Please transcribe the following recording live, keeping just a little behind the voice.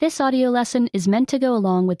This audio lesson is meant to go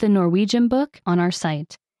along with the Norwegian book on our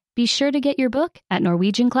site. Be sure to get your book at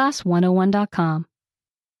norwegianclass101.com.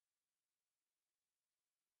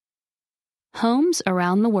 Homes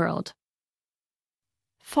around the world.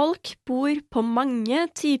 Folk bor på mange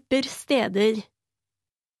typer steder.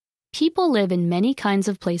 People live in many kinds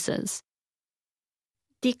of places.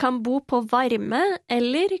 De kan bo på varme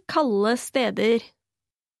eller kalde steder.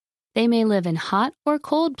 They may live in hot or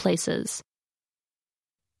cold places.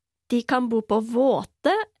 De kan bo på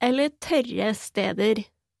våte eller tørre steder.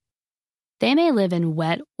 They may live in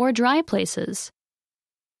wet or dry places.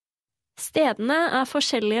 Stedene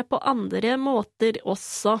forskjellige på andre måter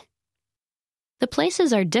også. The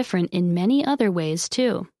places are different in many other ways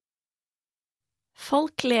too.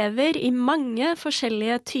 Folk lever i mange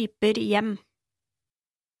forskjellige typer hjem.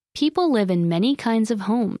 People live in many kinds of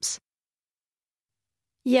homes.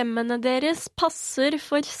 Hjemmene deres passer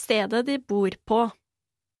for stedet de bor på.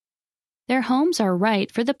 Their homes are right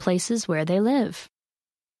for the places where they live.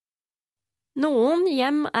 Noen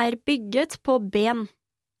hjem bygget på ben.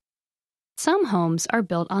 Some homes are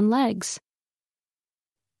built on legs.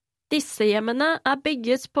 Disse hjemmene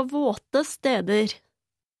bygget på våte steder.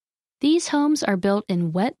 These homes are built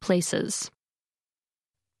in wet places.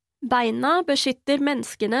 Beina beskytter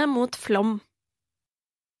menneskene mot flom.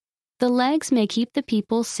 The legs may keep the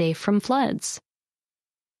people safe from floods.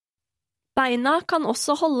 Beina kan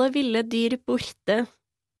også holde ville dyr borte.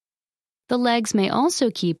 The legs may also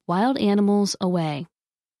keep wild animals away.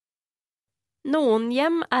 Noen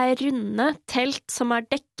hjem runde telt som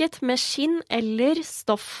dekket med skinn eller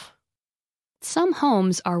stoff. Some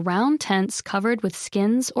homes are round tents covered with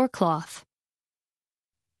skins or cloth.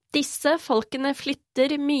 Disse folkene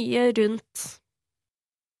flytter mye rundt.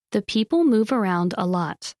 The people move around a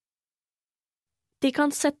lot. De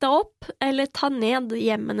kan sette opp eller ta ned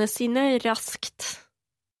hjemmene sine raskt.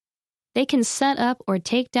 They can set up or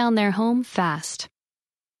take down their home fast.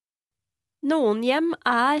 Noen hjem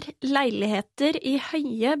leiligheter i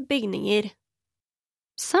høye bygninger.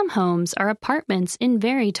 Some homes are apartments in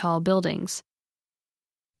very tall buildings.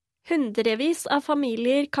 Hundrevis av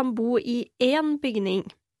familier kan bo i én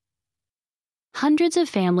bygning. Hundreds of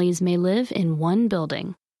families may live in one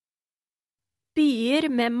building. Byer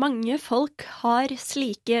med mange folk har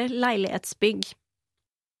slike leilighetsbygg.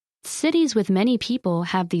 Cities with many people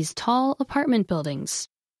have these tall apartment buildings.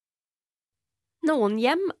 Noen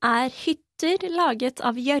hjem hytter laget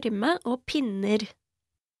av gjørme og pinner.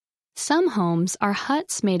 Some homes are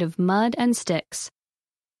huts made of mud and sticks.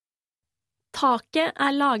 Taket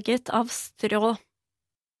laget av strå.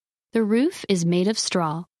 The roof is made of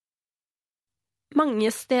straw.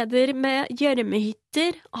 Mange steder med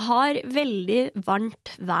gjørmehytter har veldig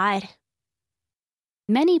varmt vær.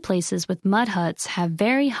 Many places with mud huts have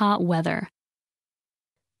very hot weather.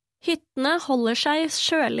 Hyttene holder seg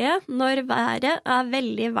kjølige når været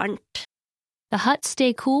veldig varmt. The huts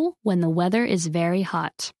stay cool when the weather is very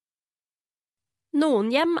hot.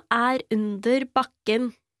 Noen hjem under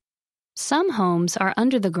bakken. Some homes are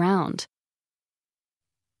under the ground.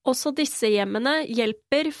 Også disse hjemmene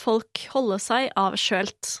hjelper folk holde seg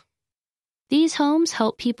avkjølt. These homes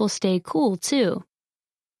help people stay cool too.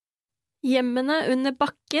 Hjemmene under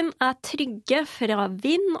bakken trygge fra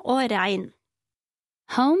vind og regn.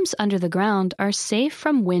 Homes under the ground are safe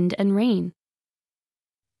from wind and rain.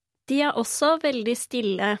 De også veldig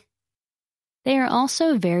stille. They are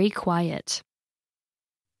also very quiet.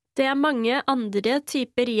 Det mange andre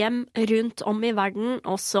typer hjem rundt om i verden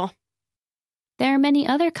også. There are many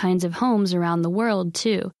other kinds of homes around the world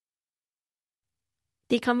too.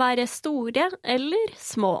 De kan være store eller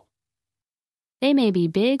små. They may be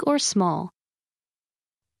big or small.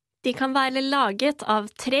 De kan være laget av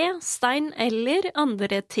tre, stein eller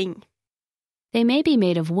andre ting. They may be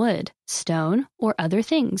made of wood, stone, or other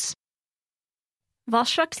things. Hva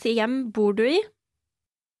slags hjem bor du i?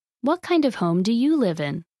 What kind of home do you live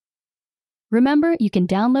in? Remember, you can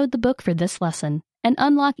download the book for this lesson and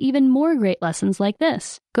unlock even more great lessons like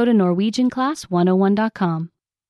this. Go to norwegianclass101.com.